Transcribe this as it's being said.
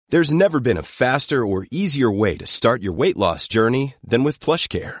There's never been a faster or easier way to start your weight loss journey than with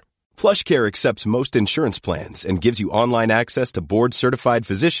PlushCare. PlushCare accepts most insurance plans and gives you online access to board-certified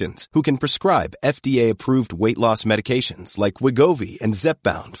physicians who can prescribe FDA-approved weight loss medications like Wegovy and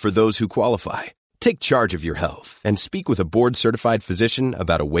Zepbound for those who qualify. Take charge of your health and speak with a board-certified physician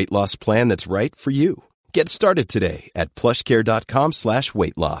about a weight loss plan that's right for you. Get started today at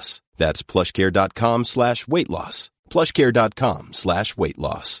plushcare.com/weight loss. That's plushcare.com/weight loss. plushcare.com/weight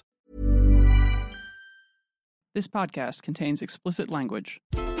loss. This podcast contains explicit language.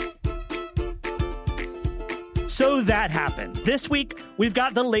 So that happened. This week, we've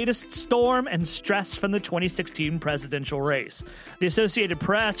got the latest storm and stress from the 2016 presidential race. The Associated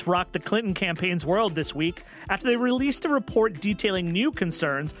Press rocked the Clinton campaign's world this week after they released a report detailing new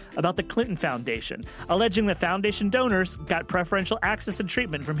concerns about the Clinton Foundation, alleging that foundation donors got preferential access and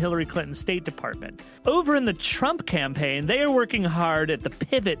treatment from Hillary Clinton's State Department. Over in the Trump campaign, they are working hard at the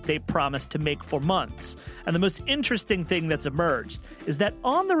pivot they promised to make for months. And the most interesting thing that's emerged is that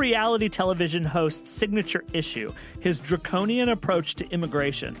on the reality television host's signature issue, his draconian approach to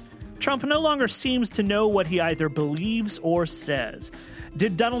immigration, Trump no longer seems to know what he either believes or says.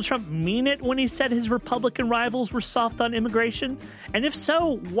 Did Donald Trump mean it when he said his Republican rivals were soft on immigration? And if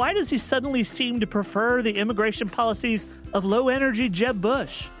so, why does he suddenly seem to prefer the immigration policies of low-energy Jeb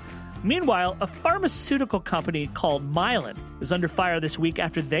Bush? Meanwhile, a pharmaceutical company called Mylan is under fire this week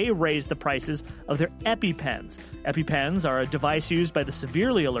after they raised the prices of their EpiPens. EpiPens are a device used by the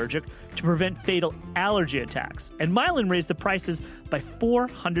severely allergic to prevent fatal allergy attacks, and Mylan raised the prices by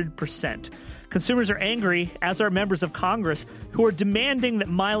 400%. Consumers are angry, as are members of Congress, who are demanding that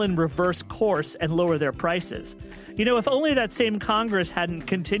Mylan reverse course and lower their prices. You know, if only that same Congress hadn't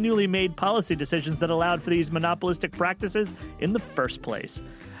continually made policy decisions that allowed for these monopolistic practices in the first place.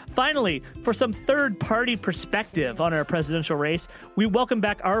 Finally, for some third-party perspective on our presidential race, we welcome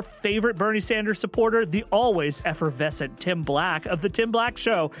back our favorite Bernie Sanders supporter, the always effervescent Tim Black of The Tim Black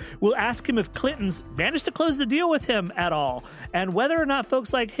Show. We'll ask him if Clinton's managed to close the deal with him at all, and whether or not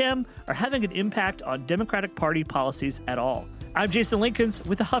folks like him are having an impact on Democratic Party policies at all. I'm Jason Lincolns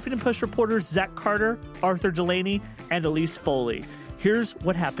with the Huffington Post reporters Zach Carter, Arthur Delaney, and Elise Foley. Here's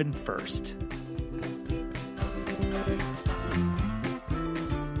what happened first.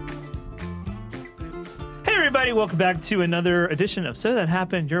 Hey everybody, welcome back to another edition of So That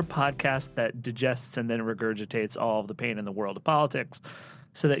Happened, your podcast that digests and then regurgitates all of the pain in the world of politics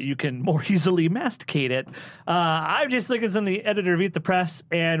so that you can more easily masticate it. I'm Jason Lincolns, I'm the editor of Eat the Press,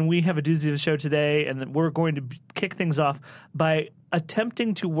 and we have a doozy of a show today, and we're going to kick things off by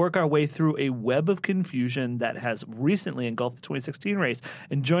attempting to work our way through a web of confusion that has recently engulfed the 2016 race.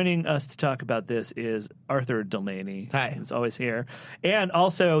 And joining us to talk about this is Arthur Delaney. Hi. He's always here. And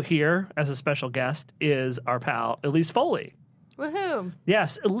also here as a special guest is our pal, Elise Foley. Woohoo.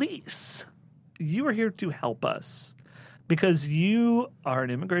 Yes, Elise, you are here to help us because you are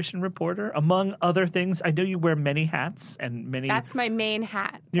an immigration reporter, among other things. I know you wear many hats and many... That's my main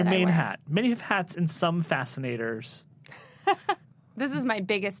hat. Your main hat. Many have hats and some fascinators. This is my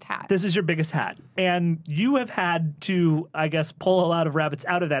biggest hat. This is your biggest hat. And you have had to, I guess, pull a lot of rabbits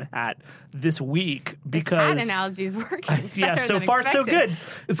out of that hat this week because... This hat analogy is working. Yeah, so far so good.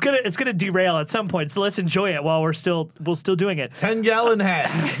 It's gonna derail at some point, so let's enjoy it while we're still doing it. 10-gallon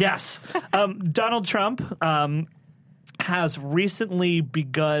hat. Yes. Donald Trump has recently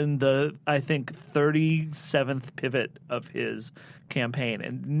begun the, I think, 37th pivot of his campaign.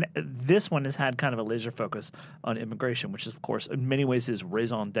 And this one has had kind of a laser focus on immigration, which is, of course, in many ways his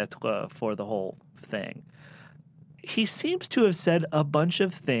raison d'etre for the whole thing. He seems to have said a bunch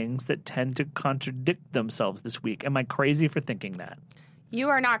of things that tend to contradict themselves this week. Am I crazy for thinking that? You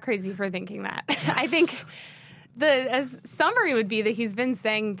are not crazy for thinking that. Yes. I think the summary would be that he's been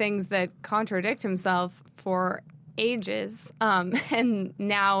saying things that contradict himself for ages. And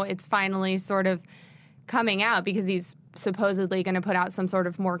now it's finally sort of coming out because he's supposedly going to put out some sort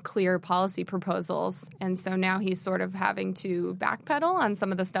of more clear policy proposals. And so now he's sort of having to backpedal on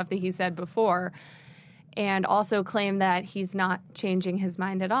some of the stuff that he said before and also claim that he's not changing his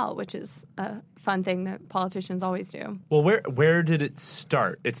mind at all, which is a fun thing that politicians always do. Well, where did it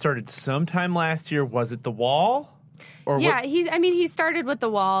start? It started sometime last year. Was it the wall? Or yeah, he started with the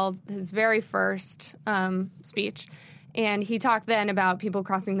wall, his very first speech, and he talked then about people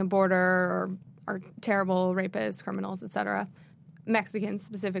crossing the border are terrible rapists, criminals, etc. Mexicans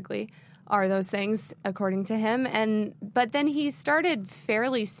specifically are those things, according to him. But then he started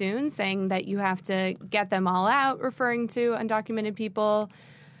fairly soon saying that you have to get them all out, referring to undocumented people.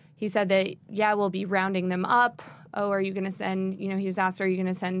 He said that, yeah, we'll be rounding them up. Oh, are you going to send, he was asked, are you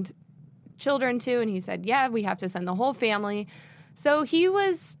going to send children to? And he said, yeah, we have to send the whole family. So he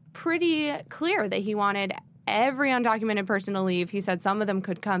was pretty clear that he wanted every undocumented person to leave. He said some of them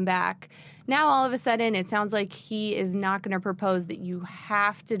could come back. Now, all of a sudden, it sounds like he is not going to propose that you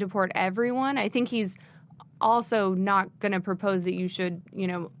have to deport everyone. I think he's also not going to propose that you should,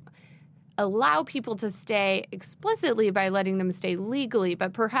 allow people to stay explicitly by letting them stay legally,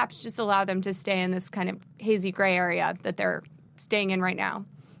 but perhaps just allow them to stay in this kind of hazy gray area that they're staying in right now.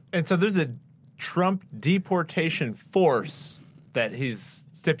 And so there's a Trump deportation force that he's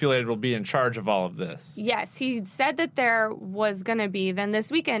stipulated will be in charge of all of this. Yes, he said that there was going to be. Then this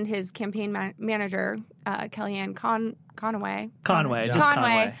weekend, his campaign manager, Kellyanne Conway.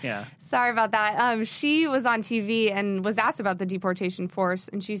 Yeah. Sorry about that. She was on TV and was asked about the deportation force,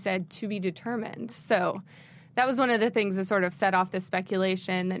 and she said to be determined. So that was one of the things that sort of set off the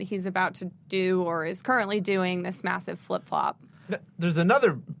speculation that he's about to do or is currently doing this massive flip-flop. There's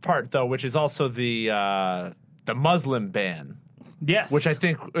another part, though, which is also the Muslim ban. Yes. Which I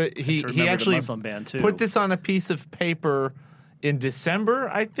think he actually put this on a piece of paper in December,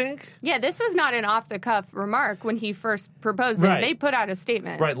 I think. Yeah, this was not an off-the-cuff remark when he first proposed it. Right. They put out a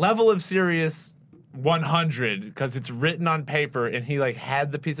statement. Right, level of serious 100, because it's written on paper, and he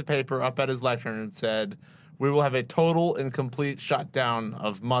had the piece of paper up at his lectern and said, "We will have a total and complete shutdown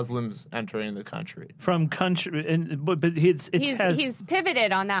of Muslims entering the country." From country, but he's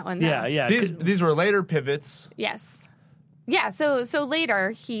pivoted on that one, though. Yeah. These were later pivots. Yes. Yeah, so later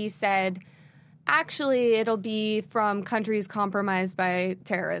he said, actually, it'll be from countries compromised by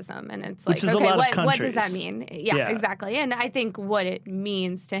terrorism. And it's like, okay, what does that mean? Yeah, exactly. And I think what it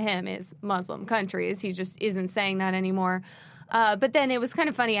means to him is Muslim countries. He just isn't saying that anymore. But then it was kind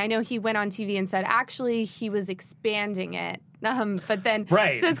of funny. I know he went on TV and said, actually, he was expanding it. But then,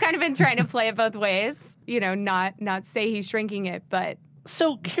 right. So it's kind of been trying to play it both ways, not say he's shrinking it, but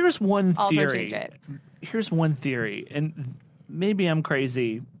so here's one theory. Also change it. Here's one theory, and maybe I'm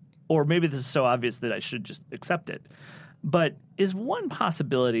crazy, or maybe this is so obvious that I should just accept it. But is one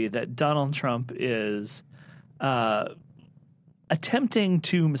possibility that Donald Trump is attempting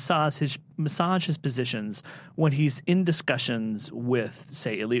to massage his positions when he's in discussions with,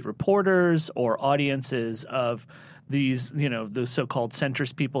 say, elite reporters or audiences of these, the so-called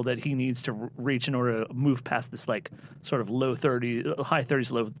centrist people that he needs to reach in order to move past this sort of high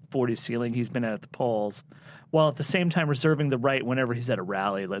 30s, low 40s ceiling he's been at the polls, while at the same time reserving the right whenever he's at a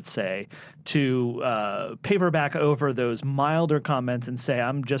rally, let's say, to paperback over those milder comments and say,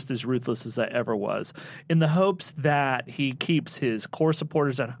 I'm just as ruthless as I ever was, in the hopes that he keeps his core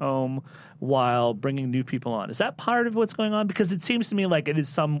supporters at home while bringing new people on. Is that part of what's going on? Because it seems to me like it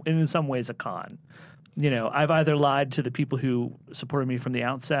is in some ways a con. I've either lied to the people who supported me from the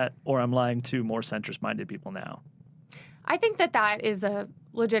outset, or I'm lying to more centrist-minded people now. I think that is a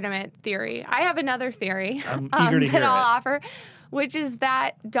legitimate theory. I have another theory I'm eager to hear that I'll offer, which is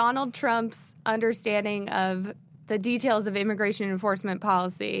that Donald Trump's understanding of the details of immigration enforcement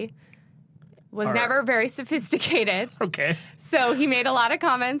policy was never very sophisticated. Okay. So he made a lot of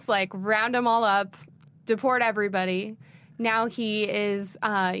comments like round them all up, deport everybody. Now he is,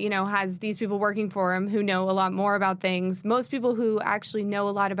 has these people working for him who know a lot more about things. Most people who actually know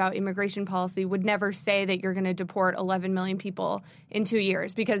a lot about immigration policy would never say that you're going to deport 11 million people in 2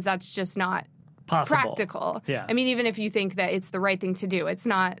 years, because that's just not possible. Practical. Yeah. I mean, even if you think that it's the right thing to do, it's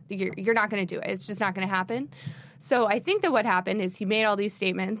not. You're not going to do it. It's just not going to happen. So I think that what happened is he made all these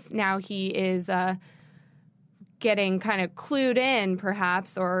statements. Now he is getting kind of clued in,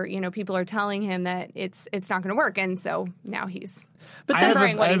 perhaps, or people are telling him that it's not going to work, and so now he's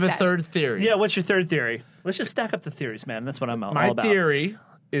remembering what he says. I have a third theory. Yeah, what's your third theory? Let's just stack up the theories, man. That's what I'm all about. My theory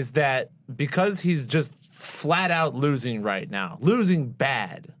is that because he's just flat out losing right now, losing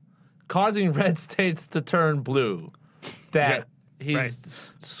bad, causing red states to turn blue, that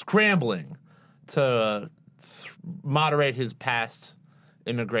he's scrambling to moderate his past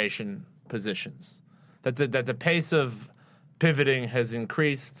immigration positions. That the pace of pivoting has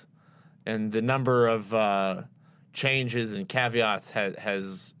increased, and the number of changes and caveats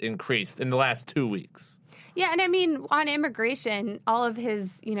has increased in the last 2 weeks. Yeah, and I mean, on immigration, all of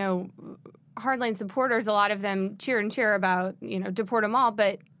his, hardline supporters, a lot of them cheer about, deport them all.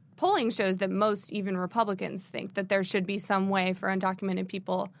 But polling shows that most, even Republicans, think that there should be some way for undocumented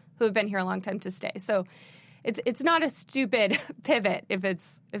people who have been here a long time to stay. So it's not a stupid pivot if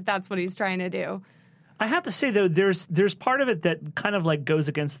that's what he's trying to do. I have to say, though, there's part of it that kind of goes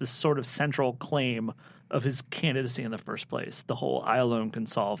against this sort of central claim of his candidacy in the first place, the whole I alone can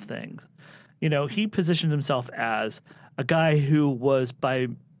solve thing. He positioned himself as a guy who was by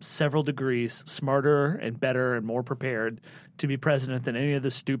several degrees smarter and better and more prepared to be president than any of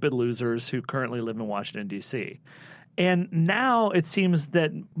the stupid losers who currently live in Washington, D.C. And now it seems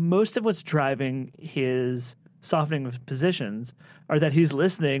that most of what's driving his softening of positions are that he's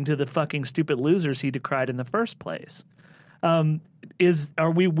listening to the fucking stupid losers he decried in the first place.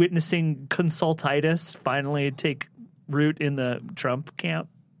 Are we witnessing consultitis finally take root in the Trump camp?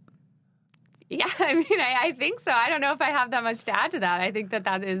 Yeah, I mean, I think so. I don't know if I have that much to add to that. I think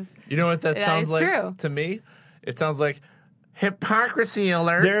that is. You know what that sounds like true. to me? It sounds like hypocrisy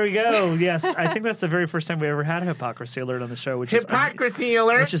alert. There we go. Yes, I think that's the very first time we ever had a hypocrisy alert on the show, which hypocrisy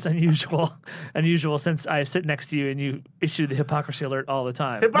alert, which is unusual. Unusual since I sit next to you and you issue the hypocrisy alert all the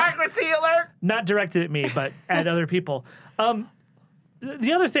time. Hypocrisy alert. Not directed at me, but at other people.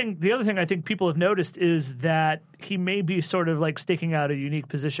 The other thing I think people have noticed is that he may be sort of like staking out a unique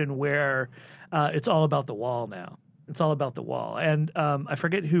position where it's all about the wall now. It's all about the wall. And I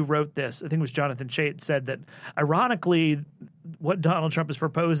forget who wrote this. I think it was Jonathan Chait said that, ironically, what Donald Trump is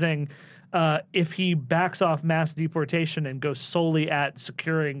proposing, if he backs off mass deportation and goes solely at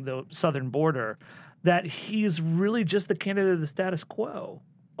securing the southern border, that he's really just the candidate of the status quo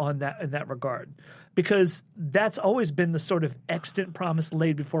in that regard. Because that's always been the sort of extant promise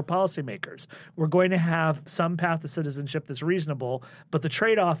laid before policymakers. We're going to have some path to citizenship that's reasonable, but the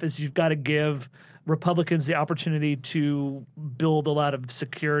trade-off is you've got to give Republicans the opportunity to build a lot of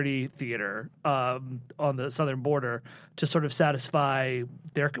security theater on the southern border to sort of satisfy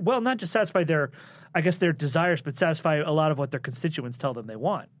their, well, not just satisfy their, I guess, their desires, but satisfy a lot of what their constituents tell them they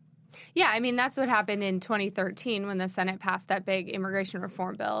want. Yeah, I mean, that's what happened in 2013 when the Senate passed that big immigration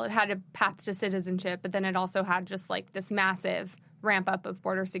reform bill. It had a path to citizenship, but then it also had just like this massive ramp up of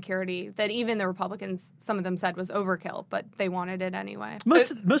border security that even the Republicans, some of them said was overkill, but they wanted it anyway.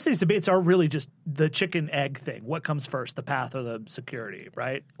 Most of these debates are really just the chicken egg thing. What comes first, the path or the security,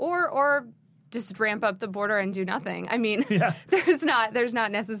 right? Or just ramp up the border and do nothing. I mean, there's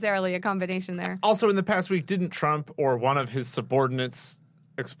not necessarily a combination there. Also, in the past week, didn't Trump or one of his subordinates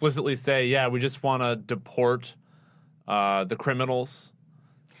explicitly say, yeah, we just want to deport the criminals?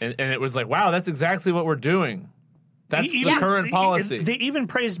 And it was like, wow, that's exactly what we're doing. That's the current policy. They even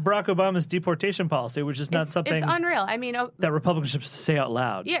praised Barack Obama's deportation policy, which is not something... It's unreal. I mean... that Republicans should say out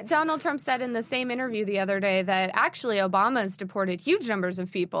loud. Yeah, Donald Trump said in the same interview the other day that actually Obama's deported huge numbers of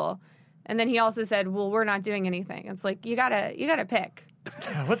people. And then he also said, well, we're not doing anything. It's like, you gotta pick.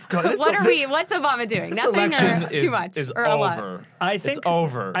 Yeah, what's Obama doing? Nothing or too much is or a lot? It's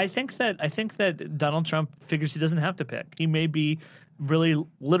over. I think that Donald Trump figures he doesn't have to pick. He may be really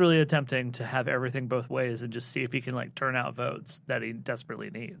literally attempting to have everything both ways and just see if he can like turn out votes that he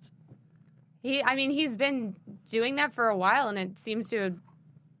desperately needs. He's been doing that for a while, and it seems to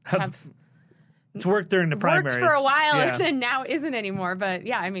have it's worked during the primaries. Worked for a while, and then now isn't anymore. But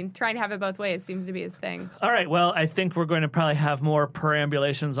yeah, I mean, trying to have it both ways seems to be his thing. All right, well, I think we're going to probably have more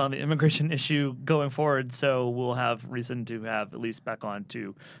perambulations on the immigration issue going forward, so we'll have reason to have at least back on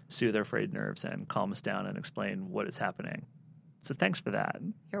to soothe our frayed nerves and calm us down and explain what is happening. So thanks for that.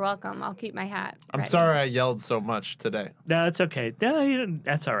 You're welcome. I'll keep my hat ready. I'm sorry I yelled so much today. No, it's okay. No,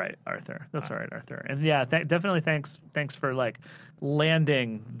 that's all right, Arthur. That's all right, Arthur. And yeah, definitely thanks for like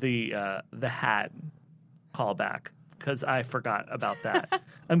landing the hat callback, because I forgot about that.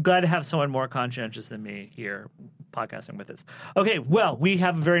 I'm glad to have someone more conscientious than me here podcasting with us. Okay, well, we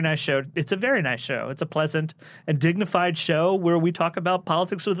have a very nice show. It's a very nice show. It's a pleasant and dignified show where we talk about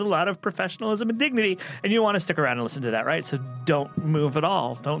politics with a lot of professionalism and dignity, and you want to stick around and listen to that, right? So don't move at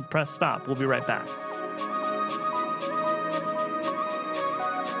all. Don't press stop. We'll be right back.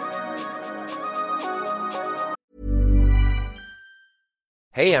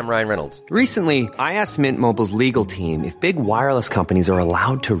 Hey, I'm Ryan Reynolds. Recently, I asked Mint Mobile's legal team if big wireless companies are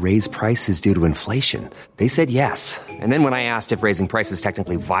allowed to raise prices due to inflation. They said yes. And then when I asked if raising prices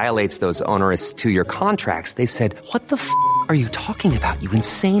technically violates those onerous 2-year contracts, they said, what the f*** are you talking about, you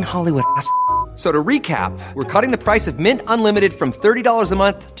insane Hollywood ass f- So to recap, we're cutting the price of Mint Unlimited from $30 a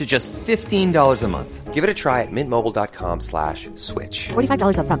month to just $15 a month. Give it a try at mintmobile.com/switch.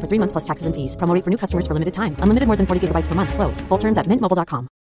 $45 up front for 3 months plus taxes and fees. Promo rate for new customers for limited time. Unlimited more than 40 gigabytes per month. Slows full terms at mintmobile.com.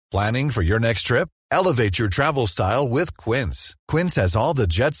 Planning for your next trip? Elevate your travel style with Quince. Quince has all the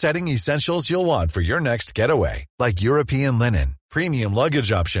jet-setting essentials you'll want for your next getaway, like European linen, premium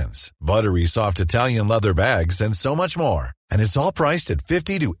luggage options, buttery soft Italian leather bags, and so much more. And it's all priced at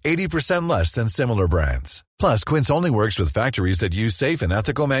 50 to 80% less than similar brands. Plus, Quince only works with factories that use safe and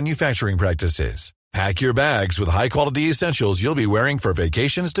ethical manufacturing practices. Pack your bags with high-quality essentials you'll be wearing for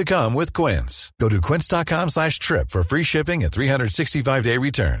vacations to come with Quince. Go to quince.com/trip for free shipping and 365-day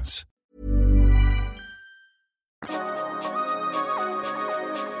returns.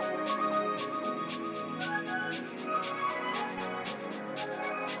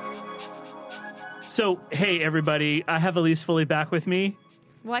 So, hey, everybody, I have Elise Foley back with me.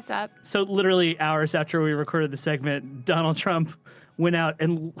 What's up? So, literally hours after we recorded the segment, Donald Trump went out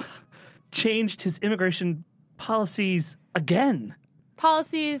and changed his immigration policies again.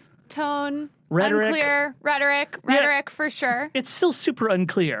 Policies, tone, Rhetoric. unclear, rhetoric for sure. It's still super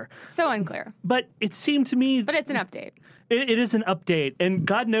unclear. So unclear. But it seemed to me... But it's an update. It is an update, and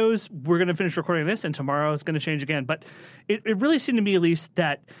God knows we're going to finish recording this, and tomorrow it's going to change again. But it really seemed to me, at least,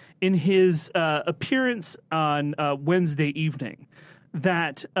 that in his appearance on Wednesday evening,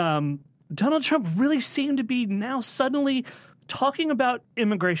 that Donald Trump really seemed to be now suddenly talking about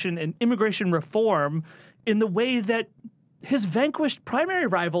immigration and immigration reform in the way that his vanquished primary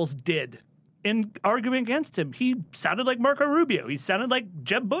rivals did in arguing against him. He sounded like Marco Rubio. He sounded like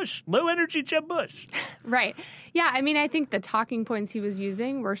Jeb Bush, low-energy Jeb Bush. Right. Yeah, I mean, I think the talking points he was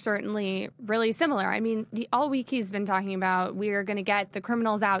using were certainly really similar. I mean, all week he's been talking about we're going to get the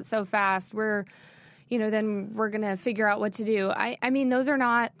criminals out so fast. Then we're going to figure out what to do. I mean, those are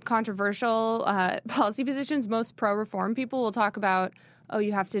not controversial policy positions. Most pro-reform people will talk about, oh,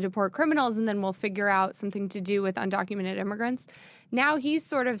 you have to deport criminals, and then we'll figure out something to do with undocumented immigrants. Now he's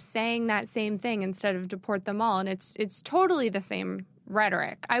sort of saying that same thing instead of deport them all, and it's totally the same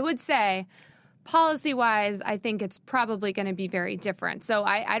rhetoric. I would say, policy-wise, I think it's probably going to be very different. So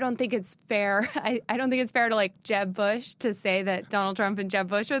I don't think it's fair. I don't think it's fair to like Jeb Bush to say that Donald Trump and Jeb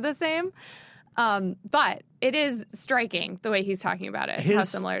Bush are the same. But it is striking the way he's talking about it, how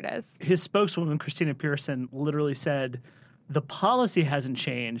similar it is. His spokeswoman, Christina Pearson, literally said, the policy hasn't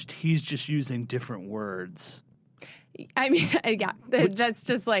changed. He's just using different words. I mean, yeah, that's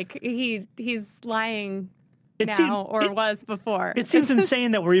just like he's lying now or was before. It seems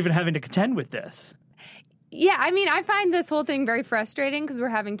insane that we're even having to contend with this. Yeah, I mean, I find this whole thing very frustrating because we're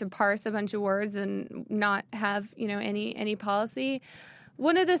having to parse a bunch of words and not have, any policy.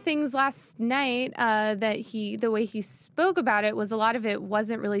 One of the things last night the way he spoke about it was a lot of it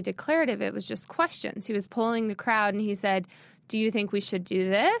wasn't really declarative. It was just questions. He was polling the crowd and he said, do you think we should do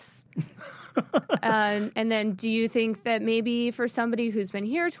this? And then do you think that maybe for somebody who's been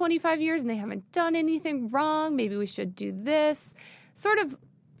here 25 years and they haven't done anything wrong, maybe we should do this? Sort of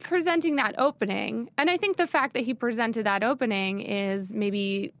presenting that opening. And I think the fact that he presented that opening is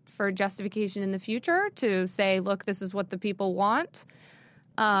maybe for justification in the future to say, look, this is what the people want.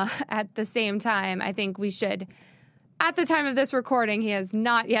 At the same time, I think we should, at the time of this recording, he has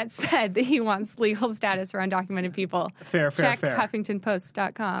not yet said that he wants legal status for undocumented people. Fair. Check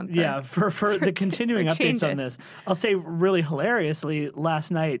HuffingtonPost.com. For the continuing updates on this. I'll say really hilariously, last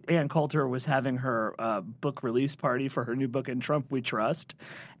night, Ann Coulter was having her book release party for her new book, In Trump We Trust.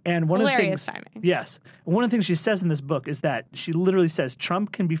 And one Hilarious of the things, timing. Yes. One of the things she says in this book is that she literally says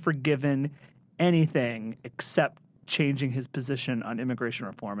Trump can be forgiven anything except changing his position on immigration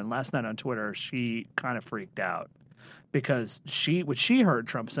reform. And last night on Twitter, she kind of freaked out because what she heard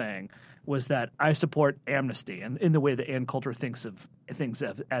Trump saying was that I support amnesty, and in the way that Ann Coulter thinks of things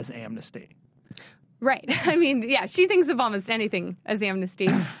as amnesty. Right. I mean, yeah, she thinks of almost anything as amnesty.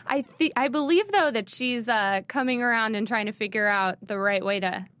 I believe, though, that she's coming around and trying to figure out the right way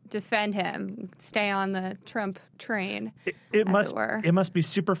to defend him, stay on the Trump train, it must be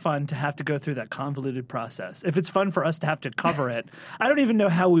super fun to have to go through that convoluted process. If it's fun for us to have to cover it, I don't even know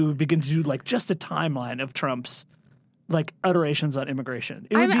how we would begin to do like just a timeline of Trump's like uterations on immigration.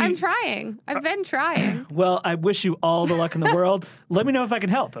 I'm trying. I've been trying. Well, I wish you all the luck in the world. Let me know if I can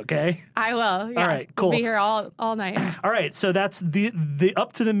help, okay? I will. Yeah. All right, cool. We'll be here all night. All right, so that's the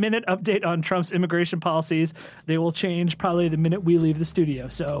up-to-the-minute update on Trump's immigration policies. They will change probably the minute we leave the studio,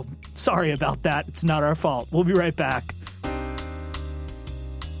 so sorry about that. It's not our fault. We'll be right back.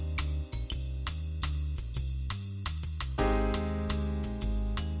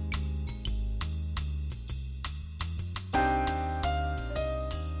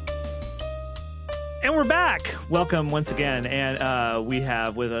 And we're back. Welcome once again. And we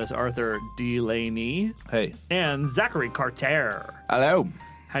have with us Arthur Delaney. Hey. And Zachary Carter. Hello.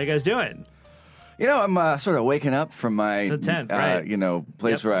 How you guys doing? I'm sort of waking up from my tent, right?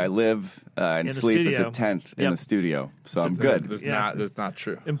 place where I live and sleep is a tent in the studio. So I'm good. That's not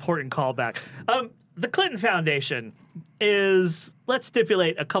true. Important callback. The Clinton Foundation is, let's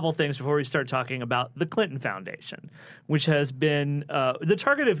stipulate a couple things before we start talking about the Clinton Foundation, which has been the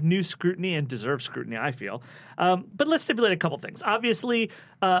target of new scrutiny and deserved scrutiny, I feel. But let's stipulate a couple things. Obviously,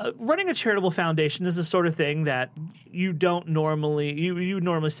 running a charitable foundation is the sort of thing that you don't normally you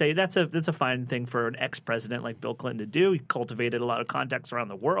normally say that's a fine thing for an ex-president like Bill Clinton to do. He cultivated a lot of contacts around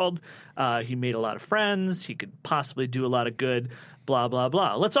the world. He made a lot of friends. He could possibly do a lot of good. Blah, blah,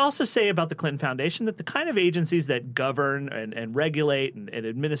 blah. Let's also say about the Clinton Foundation that the kind of agencies that govern and regulate and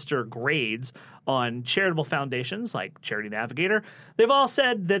administer grades on charitable foundations like Charity Navigator, they've all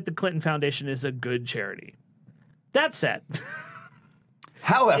said that the Clinton Foundation is a good charity. That said,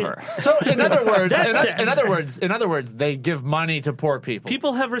 however, so in other words, they give money to poor people.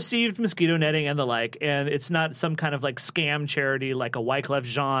 People have received mosquito netting and the like, and it's not some kind of like scam charity like a Wyclef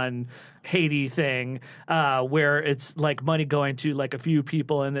Jean Haiti thing, where it's like money going to like a few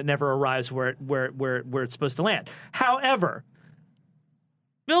people and it never arrives where it's supposed to land. However,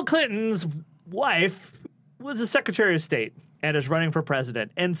 Bill Clinton's wife was a Secretary of State and is running for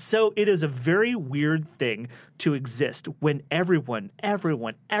president. And so it is a very weird thing to exist when everyone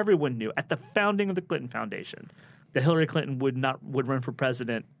knew at the founding of the Clinton Foundation that Hillary Clinton would run for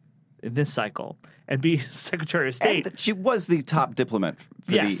president in this cycle and be Secretary of State. And she was the top diplomat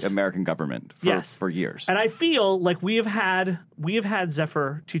for the American government for years. And I feel like we have had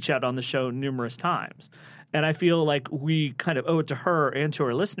Zephyr Teachout on the show numerous times. And I feel like we kind of owe it to her and to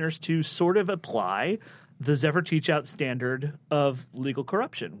our listeners to sort of apply the Zephyr Teachout standard of legal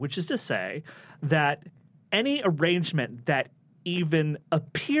corruption, which is to say that any arrangement that even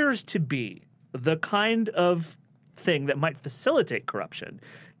appears to be the kind of thing that might facilitate corruption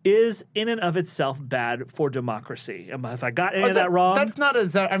is in and of itself bad for democracy. If I got any of that wrong? That's not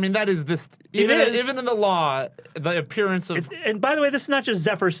that is this even in the law, the appearance of and by the way, this is not just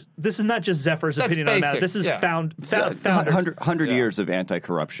Zephyr's opinion on that. This is found 100 years of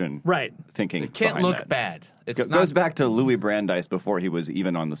anti-corruption thinking. It can't look that. Bad. It goes back to Louis Brandeis before he was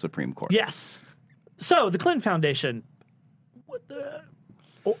even on the Supreme Court. Yes. So the Clinton Foundation,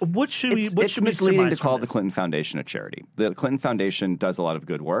 what should we It's misleading to call the Clinton Foundation a charity. The Clinton Foundation does a lot of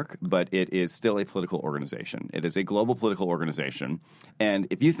good work, but it is still a political organization. It is a global political organization. And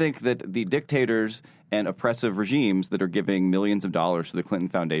if you think that the dictators and oppressive regimes that are giving millions of dollars to the Clinton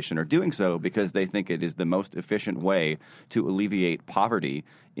Foundation are doing so because they think it is the most efficient way to alleviate poverty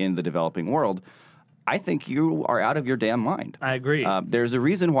in the developing world, I think you are out of your damn mind. I agree. There's a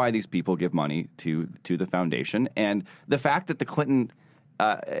reason why these people give money to the foundation. And the fact that the Clinton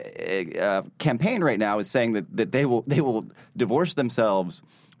campaign right now is saying that they will divorce themselves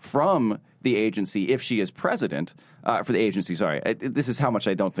from the agency if she is president. For the agency, sorry. This is how much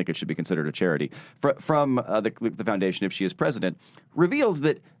I don't think it should be considered a charity. From the foundation if she is president, reveals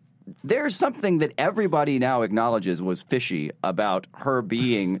that there's something that everybody now acknowledges was fishy about her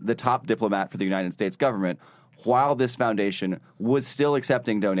being the top diplomat for the United States government while this foundation was still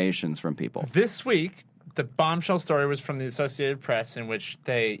accepting donations from people. This week, the bombshell story was from the Associated Press in which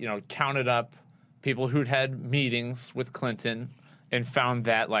they, counted up people who'd had meetings with Clinton and found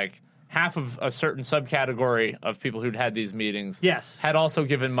that like half of a certain subcategory of people who'd had these meetings had also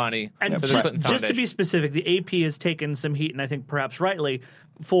given money to the Clinton Foundation. Just to be specific, the AP has taken some heat, and I think perhaps rightly,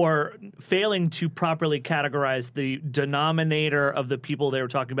 for failing to properly categorize the denominator of the people they were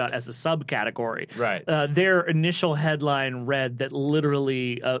talking about as a subcategory. Right. Their initial headline read that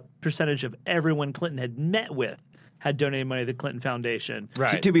literally a percentage of everyone Clinton had met with had donated money to the Clinton Foundation.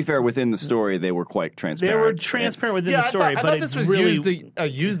 Right. To be fair, within the story, they were quite transparent. They were transparent within the story, I but thought this was really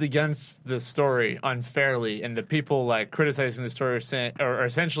used against the story unfairly, and the people like criticizing the story are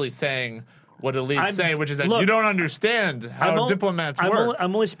essentially saying what elites say, which is that you don't understand how diplomats work.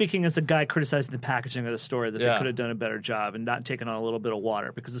 I'm only speaking as a guy criticizing the packaging of the story, that they could have done a better job and not taken on a little bit of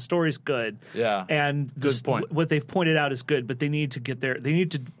water, because the story's good. Yeah. And good point. What they've pointed out is good, but they need to get there. They need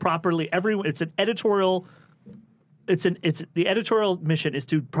to properly it's an editorial. The editorial mission is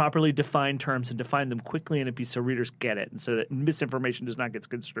to properly define terms and define them quickly in a piece so readers get it, and so that misinformation does not get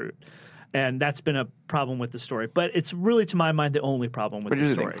construed. And that's been a problem with the story. But it's really, to my mind, the only problem with the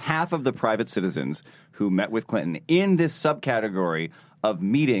story. Half of the private citizens who met with Clinton in this subcategory of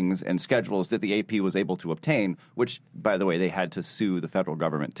meetings and schedules that the AP was able to obtain, which, by the way, they had to sue the federal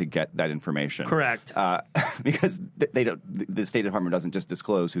government to get that information. Correct. Because the State Department doesn't just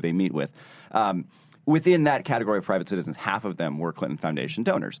disclose who they meet with. Within that category of private citizens, half of them were Clinton Foundation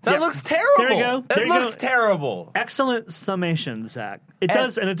donors. That looks terrible. There you go. It looks terrible. Excellent summation, Zach. It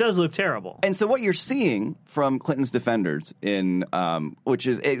does look terrible. And so what you're seeing from Clinton's defenders in,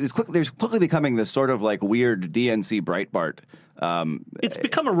 there's quickly becoming this sort of like weird DNC Breitbart. It's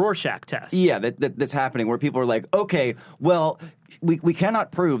become a Rorschach test. Yeah, that's happening where people are like, okay, well, we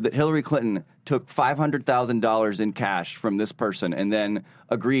cannot prove that Hillary Clinton took $500,000 in cash from this person and then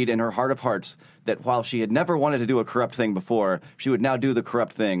agreed in her heart of hearts that while she had never wanted to do a corrupt thing before, she would now do the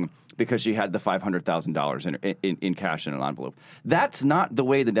corrupt thing because she had the $500,000 in cash in an envelope. That's not the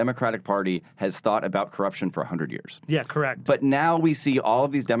way the Democratic Party has thought about corruption for 100 years. Yeah, correct. But now we see all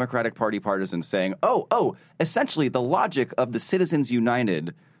of these Democratic Party partisans saying, essentially the logic of the Citizens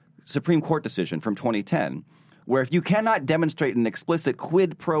United Supreme Court decision from 2010, where if you cannot demonstrate an explicit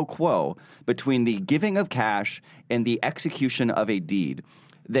quid pro quo between the giving of cash and the execution of a deed,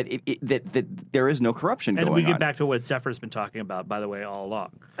 that that there is no corruption going on. And we get back to what Zephyr's been talking about, by the way, all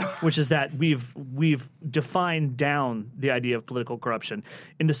along, which is that we've defined down the idea of political corruption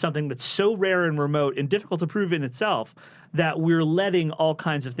into something that's so rare and remote and difficult to prove in itself that we're letting all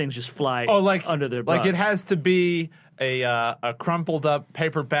kinds of things just fly under the rug. Like it has to be a crumpled up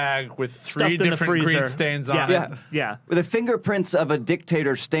paper bag with three different grease stains on it. Yeah. With the fingerprints of a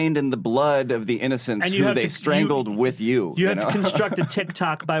dictator stained in the blood of the innocents who they strangled with you. You have to construct a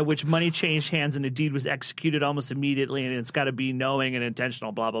TikTok by which money changed hands and a deed was executed almost immediately, and it's got to be knowing and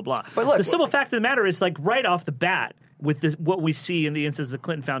intentional, blah, blah, blah. But look, the simple fact of the matter is, like, right off the bat, with this, what we see in the instance of the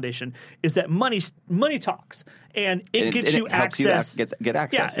Clinton Foundation is that money talks, and it gets you access. Get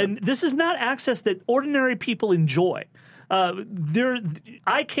access. Yeah, and this is not access that ordinary people enjoy.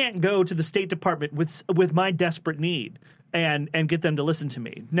 I can't go to the State Department with my desperate need and get them to listen to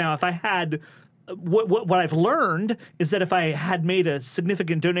me. Now, if I had what I've learned is that if I had made a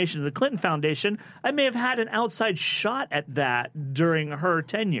significant donation to the Clinton Foundation, I may have had an outside shot at that during her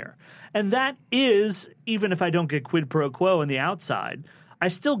tenure. And that is, even if I don't get quid pro quo on the outside, I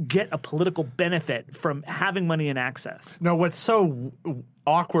still get a political benefit from having money and access. No, what's so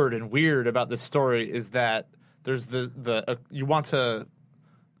awkward and weird about this story is that there's you want to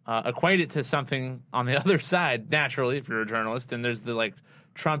equate it to something on the other side, naturally, if you're a journalist, and there's the, like,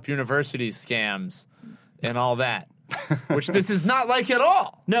 Trump University scams and all that, which this is not like at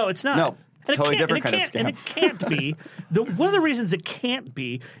all. No, it's not. No, it's totally different kind of scam. And it can't be. One of the reasons it can't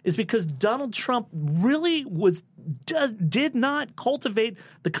be is because Donald Trump really did not cultivate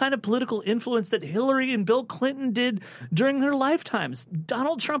the kind of political influence that Hillary and Bill Clinton did during their lifetimes.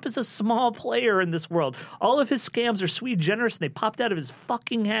 Donald Trump is a small player in this world. All of his scams are sui generis, and they popped out of his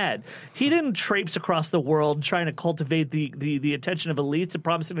fucking head. He didn't traipse across the world trying to cultivate the attention of elites and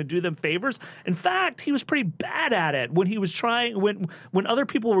promising to do them favors. In fact, he was pretty bad at it when he was when other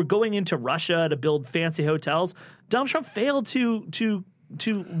people were going into Russia to build fancy hotels. Donald Trump failed to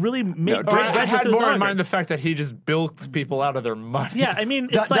really make. I had more in mind the fact that he just bilked people out of their money. Yeah, I mean,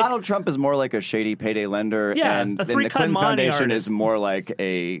 it's Donald Trump is more like a shady payday lender, and the Clinton Foundation is more like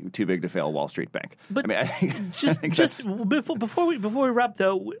a too big to fail Wall Street bank. But I mean, before we wrap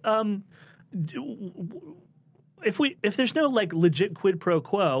though, if there's no like legit quid pro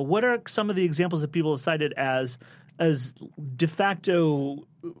quo, what are some of the examples that people have cited as de facto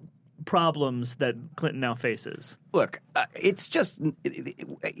problems that Clinton now faces? Look, it's just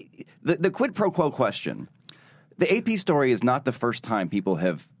the quid pro quo question. The AP story is not the first time people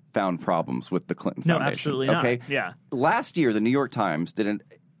have found problems with the Clinton Foundation. No, absolutely not. Okay? Yeah. Last year, the New York Times did an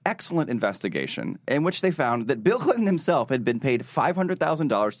excellent investigation in which they found that Bill Clinton himself had been paid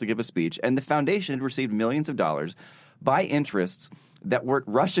 $500,000 to give a speech, and the foundation had received millions of dollars by interests that were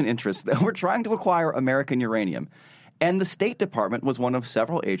Russian interests that were trying to acquire American uranium. And the State Department was one of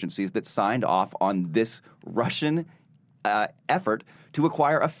several agencies that signed off on this Russian effort to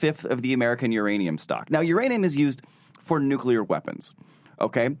acquire a fifth of the American uranium stock. Now, uranium is used for nuclear weapons,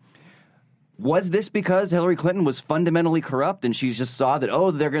 okay? Was this because Hillary Clinton was fundamentally corrupt and she just saw that,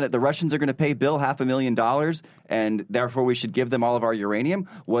 the Russians are going to pay Bill $500,000 and therefore we should give them all of our uranium?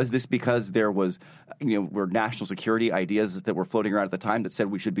 Was this because there were national security ideas that were floating around at the time that said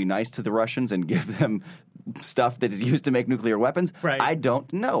we should be nice to the Russians and give them stuff that is used to make nuclear weapons? Right. I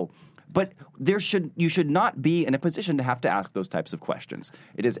don't know. But you should not be in a position to have to ask those types of questions.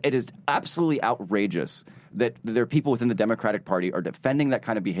 It is absolutely outrageous that there are people within the Democratic Party are defending that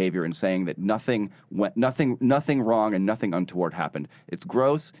kind of behavior and saying that nothing wrong and nothing untoward happened. It's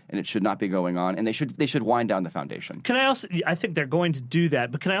gross and it should not be going on. And they should wind down the foundation. I think they're going to do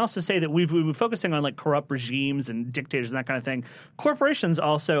that. But can I also say that we've been focusing on like corrupt regimes and dictators and that kind of thing. Corporations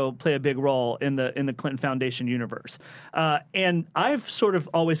also play a big role in the Clinton Foundation universe. And I've sort of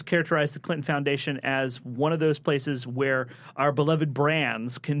always characterized the Clinton Foundation as one of those places where our beloved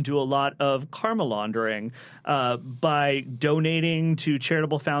brands can do a lot of karma laundering by donating to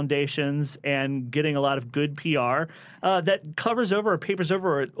charitable foundations and getting a lot of good PR that covers over or papers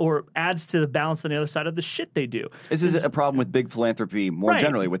over or adds to the balance on the other side of the shit they do. This is a problem with big philanthropy more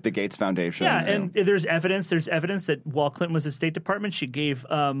generally with the Gates Foundation. Yeah, and there's evidence that while Clinton was at State Department, she gave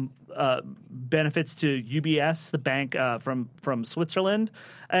benefits to UBS, the bank from Switzerland.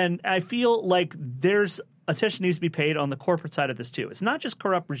 And I feel like there's attention needs to be paid on the corporate side of this too. It's not just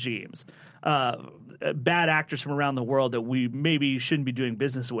corrupt regimes, bad actors from around the world that we maybe shouldn't be doing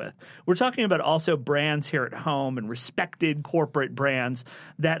business with. We're talking about also brands here at home and respected corporate brands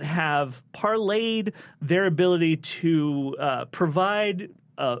that have parlayed their ability to provide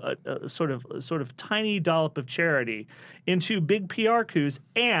a sort of tiny dollop of charity into big PR coups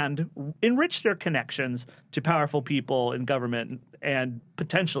and enrich their connections to powerful people in government. And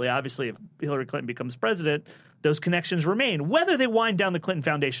potentially, obviously, if Hillary Clinton becomes president, those connections remain, whether they wind down the Clinton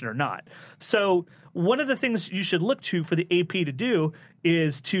Foundation or not. So one of the things you should look to for the AP to do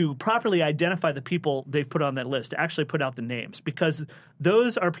is to properly identify the people they've put on that list, to actually put out the names, because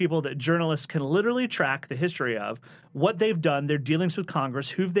those are people that journalists can literally track the history of, what they've done, their dealings with Congress,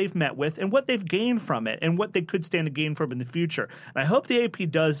 who they've met with, and what they've gained from it, and what they could stand to gain from in the future. And I hope the AP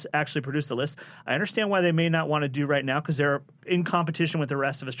does actually produce the list. I understand why they may not want to do right now, because they're in competition with the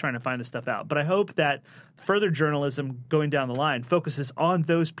rest of us trying to find this stuff out. But I hope that further journalism going down the line focuses on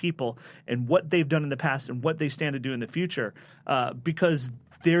those people and what they've done in the past and what they stand to do in the future, because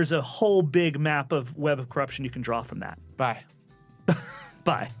there's a whole big map of web of corruption you can draw from that. Bye.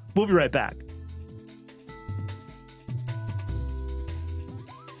 Bye. We'll be right back.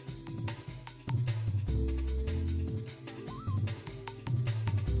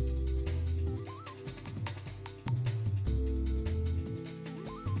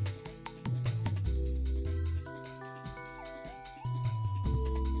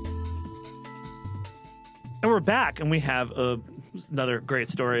 And we're back, and we have another great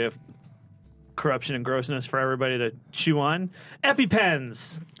story of corruption and grossness for everybody to chew on.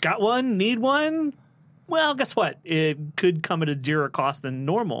 EpiPens. Got one? Need one? Well, guess what? It could come at a dearer cost than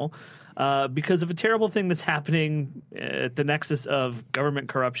normal because of a terrible thing that's happening at the nexus of government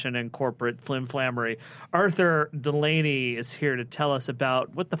corruption and corporate flimflammery. Arthur Delaney is here to tell us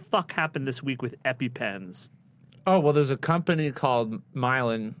about what the fuck happened this week with EpiPens. Oh, well, there's a company called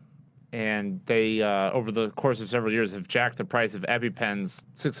Mylan, and they, over the course of several years, have jacked the price of EpiPens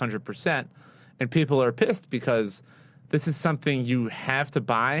 600%. And people are pissed because this is something you have to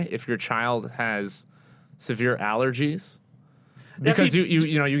buy if your child has severe allergies. Because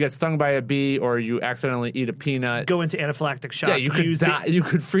you get stung by a bee or you accidentally eat a peanut. Go into anaphylactic shock. Yeah, you could die. You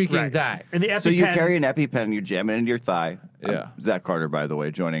could freaking die. And the EpiPen, so you carry an EpiPen, you jam it into your thigh. Yeah. Zach Carter, by the way,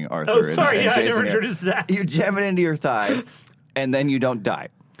 joining Arthur. Oh, sorry. and I Jason never here. introduced Zach. You jam it into your thigh, and then you don't die.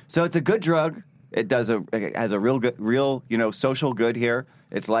 So it's a good drug. It has a real social good here.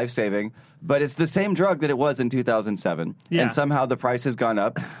 It's life-saving, but it's the same drug that it was in 2007, and somehow the price has gone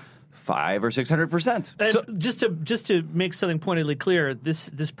up 500 or 600%. So just to make something pointedly clear,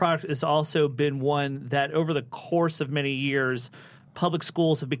 this product has also been one that over the course of many years, public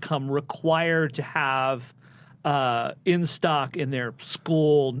schools have become required to have in stock in their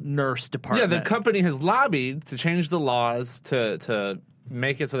school nurse department. Yeah, the company has lobbied to change the laws to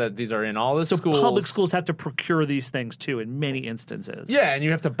make it so that these are in all the schools. So public schools have to procure these things too in many instances. Yeah, and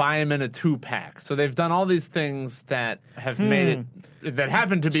you have to buy them in a 2-pack. So they've done all these things that have made it, that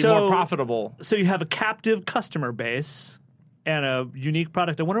happen to be more profitable. So you have a captive customer base and a unique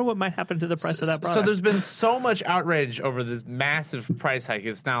product. I wonder what might happen to the price of that product. So there's been so much outrage over this massive price hike.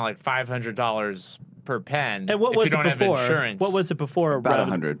 It's now like $500 per pen. And what was if you it don't before? have insurance. What was it before? About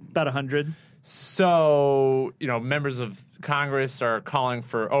 100. About 100. So, members of Congress are calling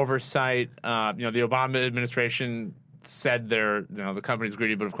for oversight. The Obama administration said the company's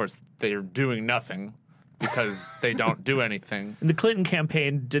greedy, but of course they are doing nothing because they don't do anything. And the Clinton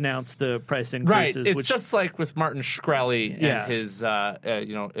campaign denounced the price Right. increases. It's just like with Martin Shkreli Yeah. and his,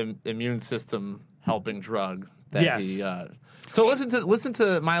 immune system helping drug. That Yes. he, so listen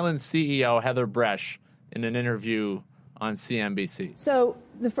to Mylan's CEO, Heather Bresch, in an interview on CNBC. So,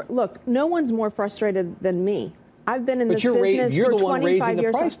 look, no one's more frustrated than me. I've been in this you're business you're for the one 25 raising the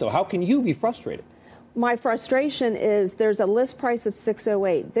years. price, though. How can you be frustrated? My frustration is there's a list price of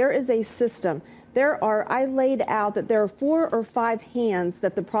 $608. There is a system. I laid out that there are 4 or 5 hands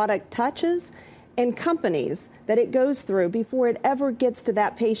that the product touches and companies that it goes through before it ever gets to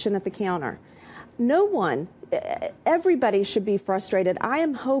that patient at the counter. Everybody should be frustrated. I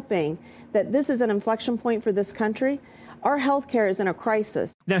am hoping that this is an inflection point for this country. Our healthcare is in a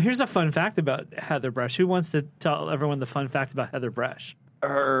crisis. Now, here's a fun fact about Heather Bresch. Who wants to tell everyone the fun fact about Heather Bresch?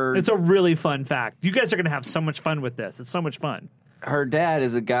 It's a really fun fact. You guys are going to have so much fun with this. It's so much fun. Her dad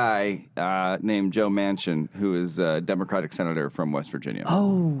is a guy named Joe Manchin, who is a Democratic senator from West Virginia.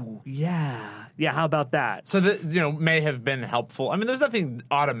 Oh, yeah. Yeah, how about that? So that may have been helpful. I mean, there's nothing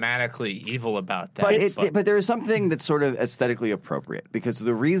automatically evil about that. But there is something that's sort of aesthetically appropriate, because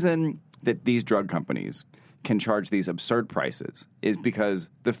the reason that these drug companies can charge these absurd prices is because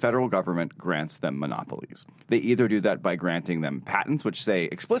the federal government grants them monopolies. They either do that by granting them patents, which say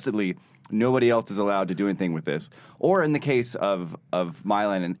explicitly nobody else is allowed to do anything with this, or in the case of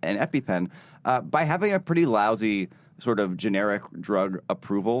Mylan and EpiPen, by having a pretty lousy sort of generic drug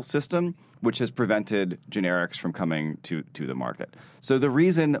approval system, which has prevented generics from coming to the market. So the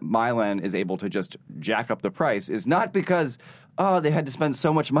reason Mylan is able to just jack up the price is not because, they had to spend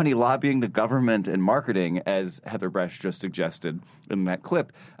so much money lobbying the government and marketing, as Heather Bresch just suggested in that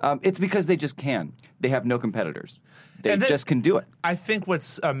clip. It's because they just can. They have no competitors. They just can do it. I think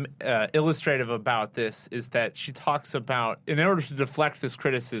what's illustrative about this is that she talks about, in order to deflect this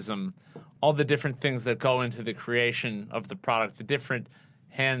criticism, all the different things that go into the creation of the product, the different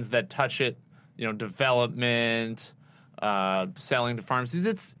hands that touch it, development, selling to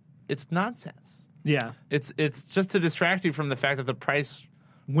pharmacies. It's nonsense. Yeah. It's just to distract you from the fact that the price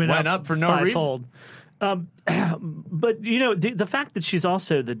went up for no fivefold. reason. But, the fact that she's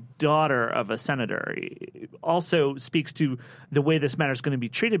also the daughter of a senator also speaks to the way this matter is going to be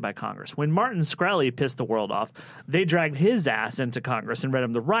treated by Congress. When Martin Shkreli pissed the world off, they dragged his ass into Congress and read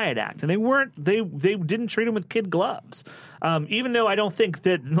him the Riot Act. And they didn't treat him with kid gloves. Even though I don't think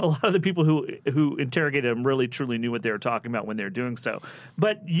that a lot of the people who interrogated him really truly knew what they were talking about when they were doing so.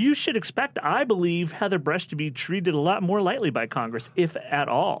 But you should expect, I believe, Heather Bresch to be treated a lot more lightly by Congress, if at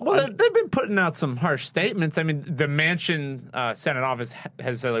all. Well, they've been putting out some harsh statements. I mean, the Manchin Senate office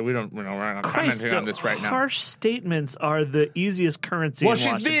has said, like, we're not commenting on this right now. Harsh statements are the easiest currency. Well, in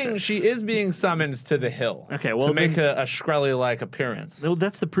Washington. she is being summoned to the Hill. Okay, well, to make a Shkreli-like appearance. Well,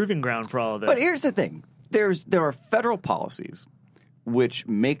 that's the proving ground for all of this. But here's the thing: there are federal policies which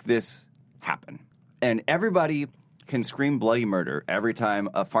make this happen, and everybody can scream bloody murder every time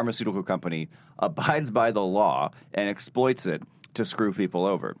a pharmaceutical company abides by the law and exploits it to screw people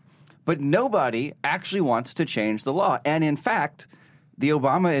over. But nobody actually wants to change the law. And in fact, the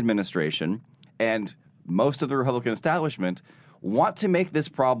Obama administration and most of the Republican establishment want to make this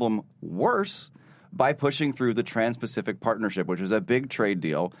problem worse by pushing through the Trans-Pacific Partnership, which is a big trade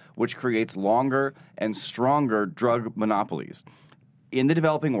deal which creates longer and stronger drug monopolies in the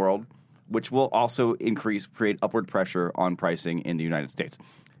developing world, which will also create upward pressure on pricing in the United States.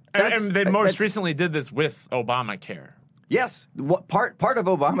 And they most recently did this with Obamacare. Yes. Part of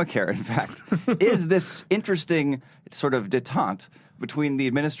Obamacare, in fact, is this interesting sort of detente between the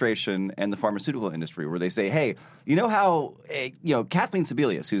administration and the pharmaceutical industry, where they say, hey, you know how Kathleen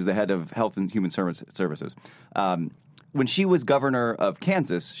Sebelius, who's the head of Health and Human Services, when she was governor of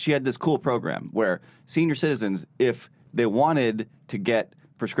Kansas, she had this cool program where senior citizens, if they wanted to get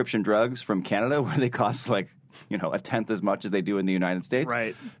prescription drugs from Canada, where they cost a tenth as much as they do in the United States,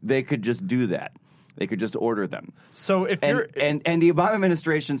 right, they could just do that. They could just order them. So if you're and the Obama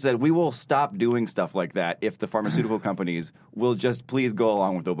administration said, we will stop doing stuff like that if the pharmaceutical companies will just please go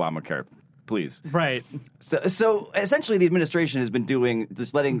along with Obamacare, please. Right. So essentially, the administration has been doing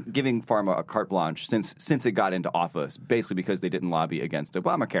this, giving pharma a carte blanche since it got into office, basically because they didn't lobby against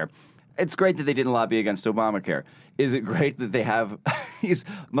Obamacare. It's great that they didn't lobby against Obamacare. Is it great that they have these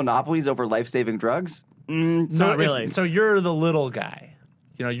monopolies over life-saving drugs? Not really. So you're the little guy.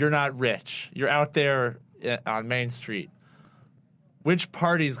 You're not rich. You're out there on Main Street. Which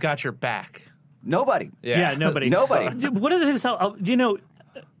party's got your back? Nobody. Yeah, nobody. Nobody. One of the things, the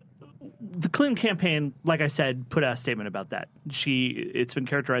Clinton campaign, like I said, put out a statement about that. It's been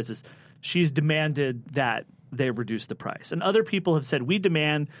characterized as she's demanded that they reduce the price. And other people have said, we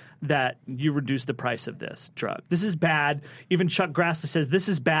demand that you reduce the price of this drug. This is bad. Even Chuck Grassley says, this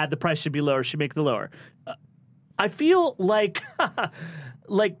is bad. The price should be lower. Should make the lower. I feel like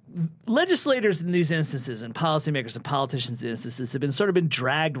legislators in these instances and policymakers and politicians in instances have been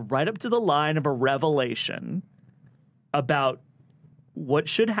dragged right up to the line of a revelation about what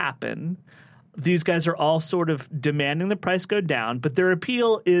should happen. These guys are all sort of demanding the price go down, but their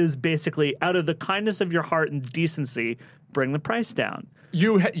appeal is basically, out of the kindness of your heart and decency, bring the price down.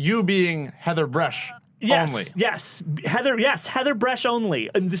 You being Heather Bresch only. Yes, Heather Bresch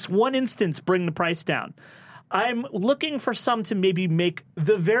only. In this one instance, bring the price down. I'm looking for some to maybe make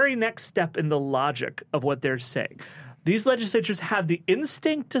the very next step in the logic of what they're saying. These legislatures have the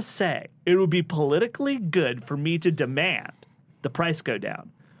instinct to say it would be politically good for me to demand the price go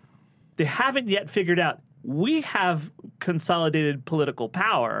down. They haven't yet figured out we have consolidated political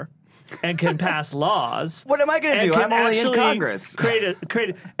power and can pass laws. What am I going to do? I'm only in Congress. Create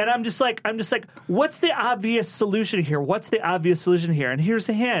and I'm just like, what's the obvious solution here? What's the obvious solution here? And here's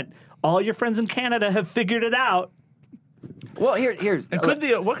a hint. All your friends in Canada have figured it out. Well, here's what could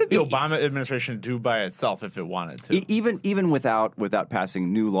the Obama administration do by itself if it wanted to? Even without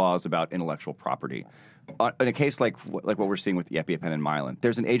passing new laws about intellectual property, in a case like what we're seeing with the EpiPen and Mylan,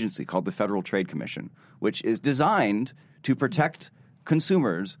 there's an agency called the Federal Trade Commission, which is designed to protect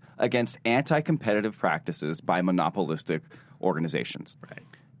consumers against anti-competitive practices by monopolistic organizations. Right.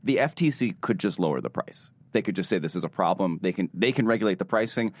 The FTC could just lower the price. They could just say this is a problem. They can regulate the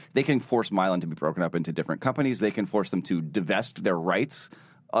pricing. They can force Mylan to be broken up into different companies. They can force them to divest their rights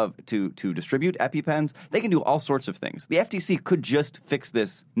to distribute EpiPens. They can do all sorts of things. The FTC could just fix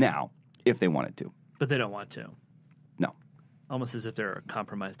this now if they wanted to. But they don't want to. No. Almost as if they're a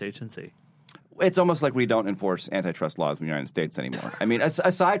compromised agency. It's almost like we don't enforce antitrust laws in the United States anymore. I mean,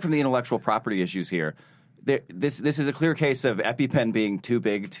 aside from the intellectual property issues here, this is a clear case of EpiPen being too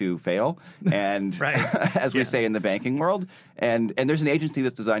big to fail, and as we say in the banking world, and there's an agency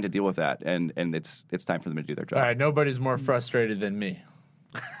that's designed to deal with that, and it's time for them to do their job. All right, nobody's more frustrated than me.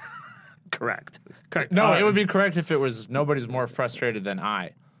 Correct. No, it would be correct if it was nobody's more frustrated than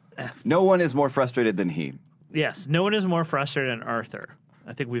I. No one is more frustrated than he. Yes, no one is more frustrated than Arthur.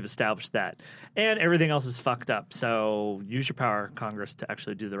 I think we've established that. And everything else is fucked up. So use your power, Congress, to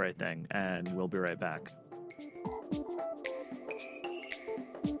actually do the right thing. And we'll be right back.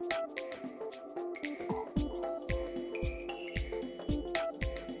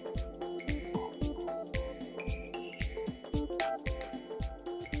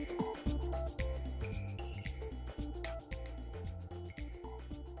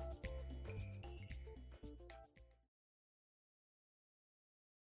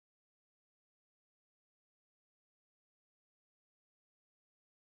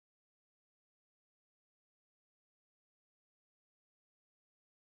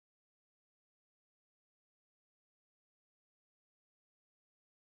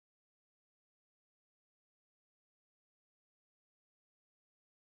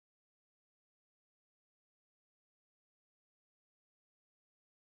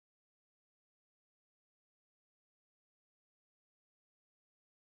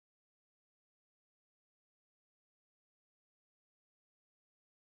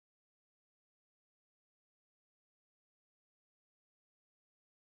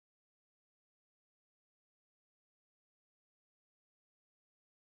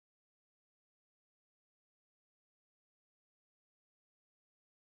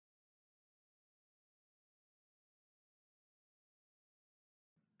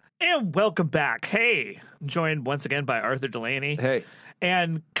 And welcome back. Hey, I'm joined once again by Arthur Delaney. Hey.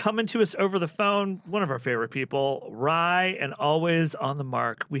 And coming to us over the phone, one of our favorite people, Rye and always on the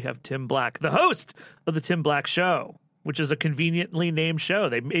mark, we have Tim Black, the host of the Tim Black Show, which is a conveniently named show.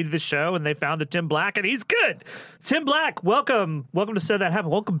 They made the show and they found a Tim Black, and he's good. Tim Black, welcome. Welcome to So That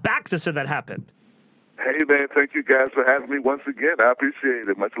Happened. Welcome back to So That Happened. Hey, man, thank you guys for having me once again. I appreciate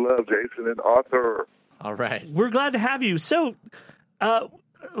it. Much love, Jason and Arthur. All right. We're glad to have you. So,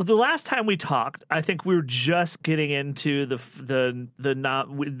 the last time we talked, I think we were just getting into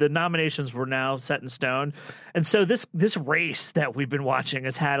the nominations were now set in stone, and so this race that we've been watching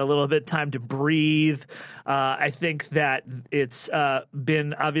has had a little bit of time to breathe. I think that it's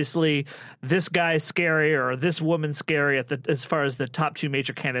been obviously this guy's scary or this woman's scary as far as the top two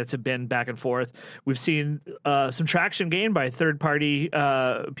major candidates have been back and forth. We've seen some traction gained by third party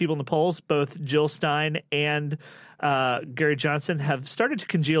people in the polls. Both Jill Stein and Gary Johnson have started to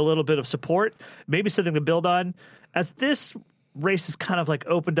congeal a little bit of support, maybe something to build on. As this race is kind of like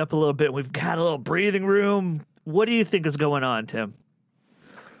opened up a little bit, we've got a little breathing room. What do you think is going on, Tim?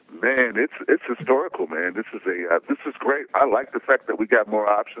 Man, it's historical, man. This is great. I like the fact that we got more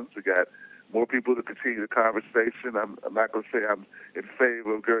options. We got more people to continue the conversation. I'm not going to say I'm in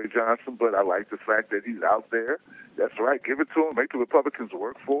favor of Gary Johnson, but I like the fact that he's out there. That's right. Give it to him. Make the Republicans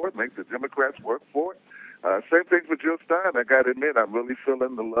work for it. Make the Democrats work for it. Same thing for Jill Stein. I got to admit, I'm really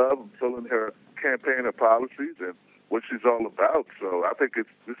feeling the love. I'm feeling her campaign, her policies, and what she's all about. So I think this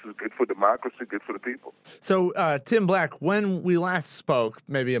is good for democracy, good for the people. So, Tim Black, when we last spoke,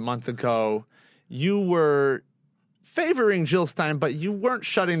 maybe a month ago, you were favoring Jill Stein, but you weren't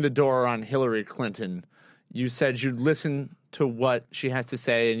shutting the door on Hillary Clinton. You said you'd listen to what she has to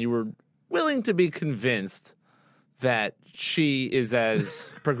say, and you were willing to be convinced that she is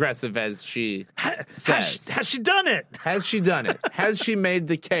as progressive as she says. Has she done it? Has she done it? Has she made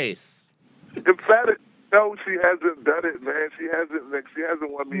the case? Emphatic. No, she hasn't done it, man. She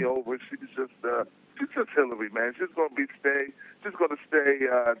hasn't won me over. She's just Hillary, man. She's going to stay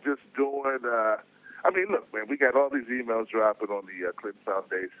just doing. I mean, look, man, we got all these emails dropping on the Clinton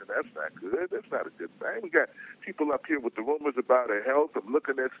Foundation. That's not good. That's not a good thing. We got people up here with the rumors about her health. I'm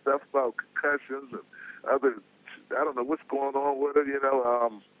looking at stuff about concussions and other. I don't know what's going on with her.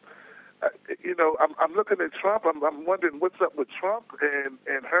 I'm looking at Trump. I'm wondering what's up with Trump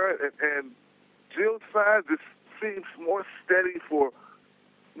and her and Jill's side. Just seems more steady for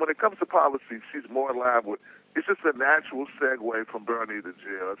when it comes to policy. She's more in line with. It's just a natural segue from Bernie to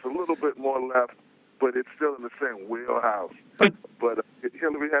Jill. It's a little bit more left, but it's still in the same wheelhouse. But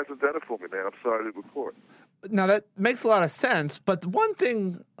Hillary hasn't done it for me, man. I'm sorry to report. Now that makes a lot of sense, but the one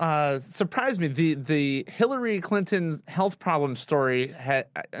thing surprised me: the Hillary Clinton health problem story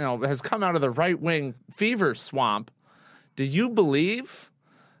has come out of the right wing fever swamp. Do you believe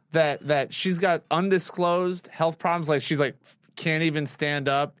that she's got undisclosed health problems? Like she's like can't even stand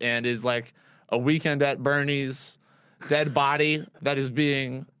up and is like a Weekend at Bernie's dead body that is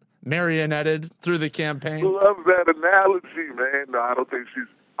being marionetted through the campaign? Love that analogy, man. No, I don't think she's.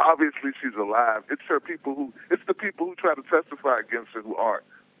 Obviously, she's alive. It's the people who try to testify against her who aren't.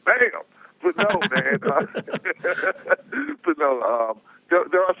 Bam! But no, man.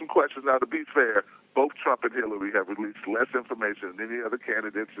 There are some questions. Now, to be fair, both Trump and Hillary have released less information than any other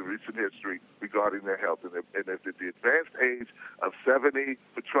candidates in recent history regarding their health. And at the advanced age of 70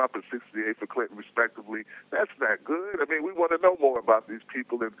 for Trump and 68 for Clinton, respectively, that's not good. I mean, we want to know more about these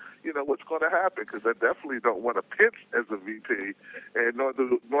people and, what's going to happen, because I definitely don't want a Pence as a VP, and nor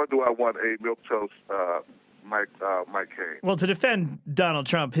do I want a milquetoast Mike Cain. Well, to defend Donald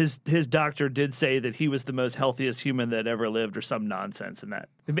Trump, his doctor did say that he was the most healthiest human that ever lived, or some nonsense in that.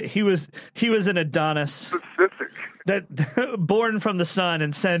 He was an Adonis, specific, that born from the sun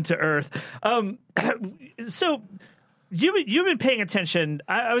and sent to Earth. So you've been paying attention.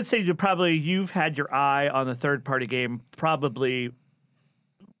 I would say you've had your eye on the third party game probably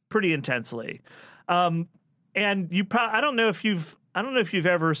pretty intensely, and I don't know if you've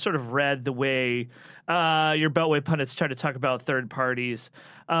ever sort of read the way your Beltway pundits try to talk about third parties.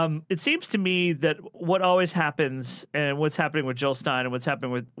 It seems to me that what always happens, and what's happening with Jill Stein and what's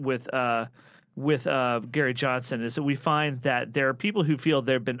happening with Gary Johnson, is that we find that there are people who feel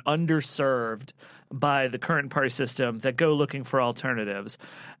they've been underserved by the current party system that go looking for alternatives.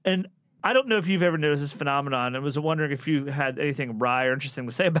 And I don't know if you've ever noticed this phenomenon. I was wondering if you had anything wry or interesting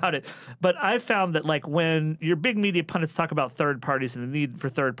to say about it. But I found that, like, when your big media pundits talk about third parties and the need for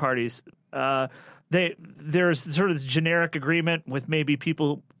third parties, there's sort of this generic agreement with maybe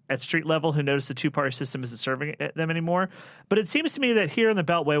people at street level who notice the two-party system isn't serving them anymore. But it seems to me that here in the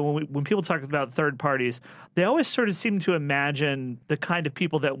Beltway, when people talk about third parties, they always sort of seem to imagine the kind of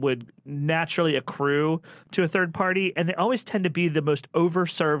people that would naturally accrue to a third party, and they always tend to be the most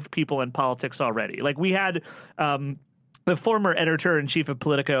overserved people in politics already. Like we had the former editor-in-chief of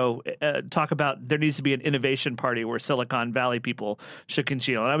Politico talk about there needs to be an innovation party where Silicon Valley people should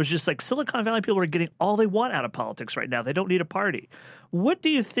congeal. And I was just like, Silicon Valley people are getting all they want out of politics right now. They don't need a party. What do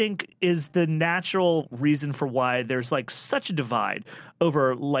you think is the natural reason for why there's like such a divide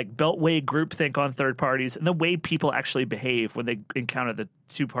over like Beltway groupthink on third parties and the way people actually behave when they encounter the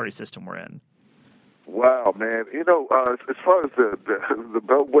two-party system we're in? Wow, man. As far as the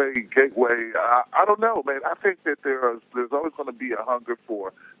Beltway, Gateway, I don't know, man. I think that there's always going to be a hunger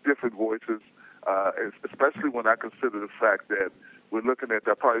for different voices, especially when I consider the fact that we're looking at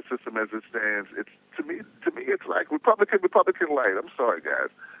the party system as it stands. It's to me, it's like Republican light. I'm sorry, guys.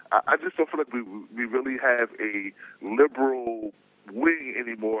 I just don't feel like we really have a liberal wing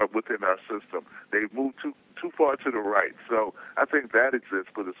anymore within our system. They've moved too far to the right. So I think that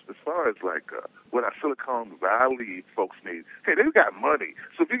exists. But as far as like what our Silicon Valley folks need, hey, they've got money.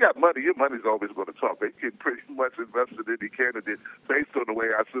 So if you got money, your money's always going to talk. They can pretty much invest in any candidate based on the way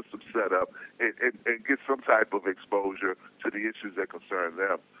our system's set up and get some type of exposure to the issues that concern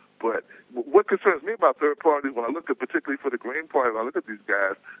them. But what concerns me about third parties, when I look at, particularly for the Green Party, when I look at these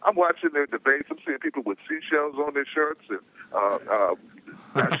guys, I'm watching their debates. I'm seeing people with seashells on their shirts and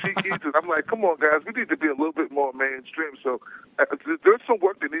dashikis, and I'm like, come on, guys, we need to be a little bit more mainstream. So there's some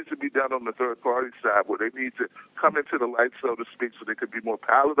work that needs to be done on the third party side where they need to come into the light, so to speak, so they could be more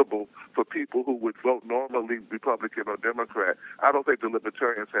palatable for people who would vote normally Republican or Democrat. I don't think the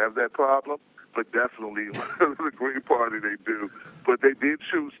Libertarians have that problem, but definitely the Green Party, they do. But they did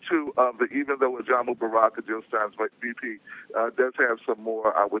choose two, even though Ajamu Baraka, Jill Stein's VP, does have some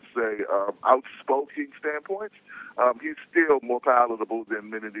more, I would say, outspoken standpoints. He's still more palatable than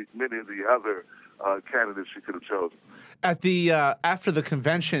many of the other candidates she could have chosen. At the after the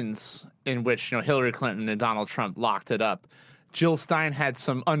conventions in which Hillary Clinton and Donald Trump locked it up, Jill Stein had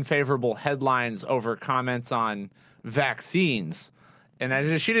some unfavorable headlines over comments on vaccines,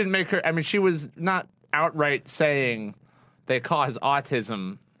 and she didn't make her. I mean, she was not outright saying they cause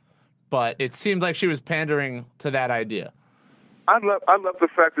autism, but it seemed like she was pandering to that idea. I love the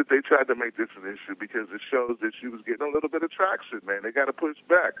fact that they tried to make this an issue because it shows that she was getting a little bit of traction, man. They got to push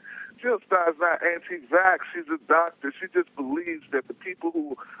back. Jill Stein's not anti-vax. She's a doctor. She just believes that the people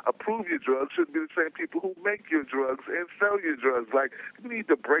who approve your drugs shouldn't be the same people who make your drugs and sell your drugs. Like, we need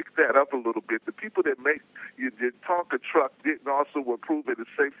to break that up a little bit. The people that make your Tonka truck didn't also approve it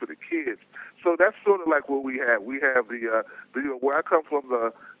is safe for the kids. So that's sort of like what we have. We have the where I come from,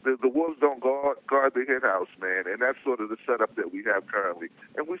 the The wolves don't guard the hen house, man, and that's sort of the setup that we have currently.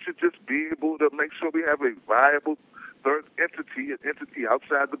 And we should just be able to make sure we have a viable third entity, an entity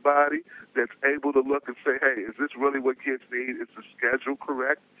outside the body that's able to look and say, hey, is this really what kids need? Is the schedule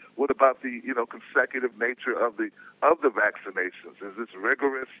correct? What about the consecutive nature of the vaccinations? Is this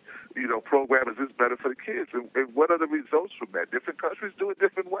rigorous program? Is this better for the kids? And what are the results from that? Different countries do it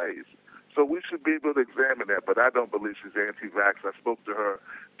different ways. So we should be able to examine that. But I don't believe she's anti-vax. I spoke to her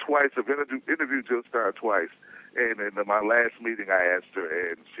twice. I've interviewed Jill Stein twice. And in my last meeting, I asked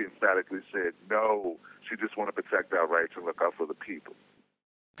her, and she emphatically said, no, she just want to protect our rights and look out for the people.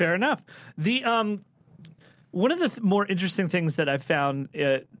 Fair enough. The one of the more interesting things that I've found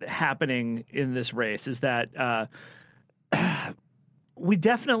happening in this race is that we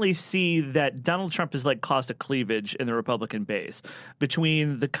definitely see that Donald Trump has caused a cleavage in the Republican base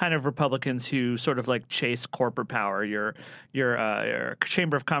between the kind of Republicans who sort of chase corporate power, your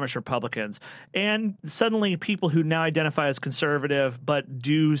Chamber of Commerce Republicans, and suddenly people who now identify as conservative but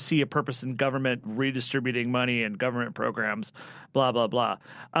do see a purpose in government redistributing money and government programs, blah, blah, blah.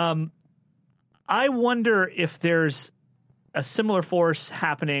 I wonder if there's a similar force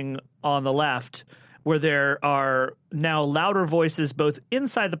happening on the left where there are now louder voices both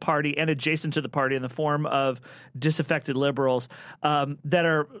inside the party and adjacent to the party in the form of disaffected liberals that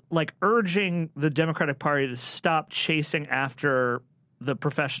are urging the Democratic Party to stop chasing after the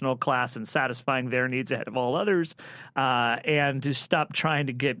professional class and satisfying their needs ahead of all others, and to stop trying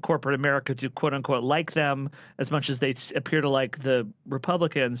to get corporate America to quote unquote like them as much as they appear to like the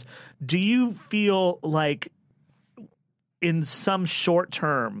Republicans. Do you feel like in some short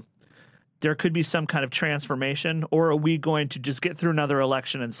term there could be some kind of transformation, or are we going to just get through another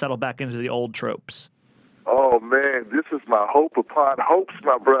election and settle back into the old tropes? Oh, man, this is my hope upon hopes,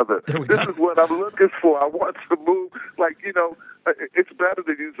 my brother. This is what I'm looking for. I want to move, it's better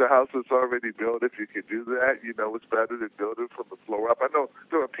to use a house that's already built if you can do that. It's better to build it from the floor up. I know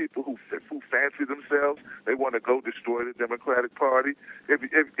there are people who fancy themselves. They want to go destroy the Democratic Party.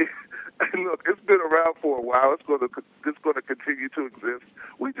 Look, it's been around for a while. It's going to continue to exist.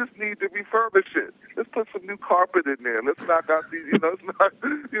 We just need to refurbish it. Let's put some new carpet in there. Let's knock out these, let's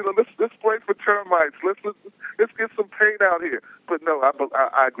spray for termites. Let's get some paint out here. But no,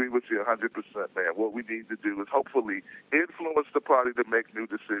 I agree with you 100%, man. What we need to do is hopefully influence the party to make new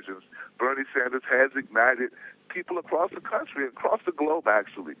decisions. Bernie Sanders has ignited people across the country, across the globe,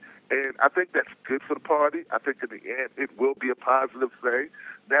 actually. And I think that's good for the party. I think in the end it will be a positive thing.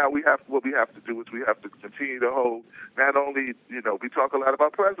 Now what we have to do is we have to continue to hold not only, we talk a lot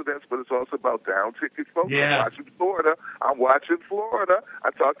about presidents, but it's also about down ticket folks. Yeah. I'm watching Florida.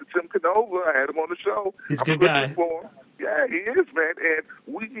 I talked to Tim Canova. I had him on the show. He's a good guy. Yeah, he is, man. And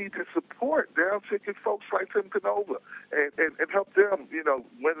we need to support down ticket folks like Tim Canova and help them,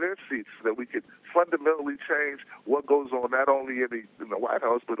 win their seats so that we can fundamentally change what goes on not only in the White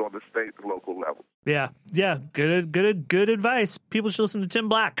House, but on the state and local level. Yeah. Good advice. People should listen to Tim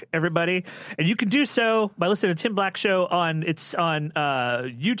Black, everybody. And you can do so by listening to Tim Black Show on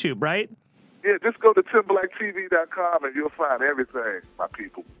YouTube, right? Yeah, just go to TimBlackTV.com and you'll find everything, my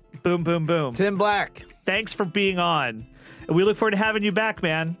people. Boom, boom, boom. Tim Black. Thanks for being on. And we look forward to having you back,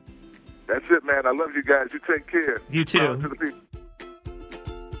 man. That's it, man. I love you guys. You take care. You too. To the people.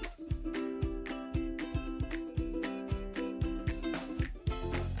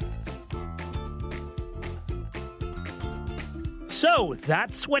 So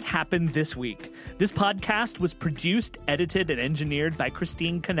that's what happened this week. This podcast was produced, edited, and engineered by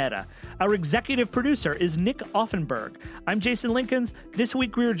Christine Canetta. Our executive producer is Nick Offenberg. I'm Jason Linkins. This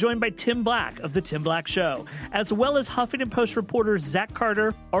week we were joined by Tim Black of The Tim Black Show, as well as Huffington Post reporters Zach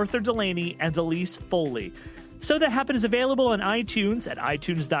Carter, Arthur Delaney, and Elise Foley. So That Happened is available on iTunes at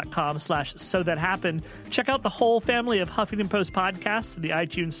itunes.com/SoThatHappened. Check out the whole family of Huffington Post podcasts in the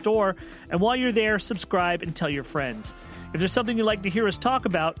iTunes store. And while you're there, subscribe and tell your friends. If there's something you'd like to hear us talk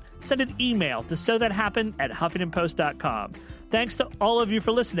about, send an email to SoThatHappened@HuffingtonPost.com. Thanks to all of you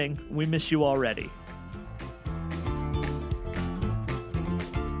for listening. We miss you already.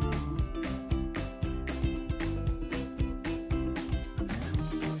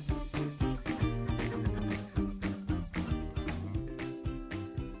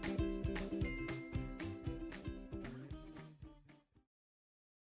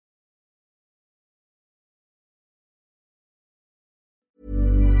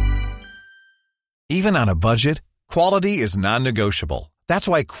 Even on a budget, quality is non-negotiable. That's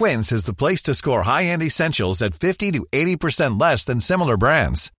why Quince is the place to score high-end essentials at 50 to 80% less than similar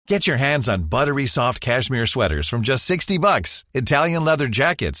brands. Get your hands on buttery soft cashmere sweaters from just $60, Italian leather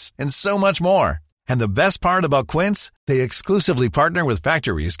jackets, and so much more. And the best part about Quince, they exclusively partner with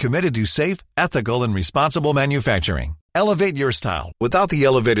factories committed to safe, ethical, and responsible manufacturing. Elevate your style without the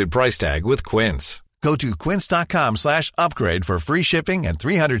elevated price tag with Quince. Go to quince.com/upgrade for free shipping and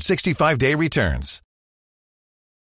 365-day returns.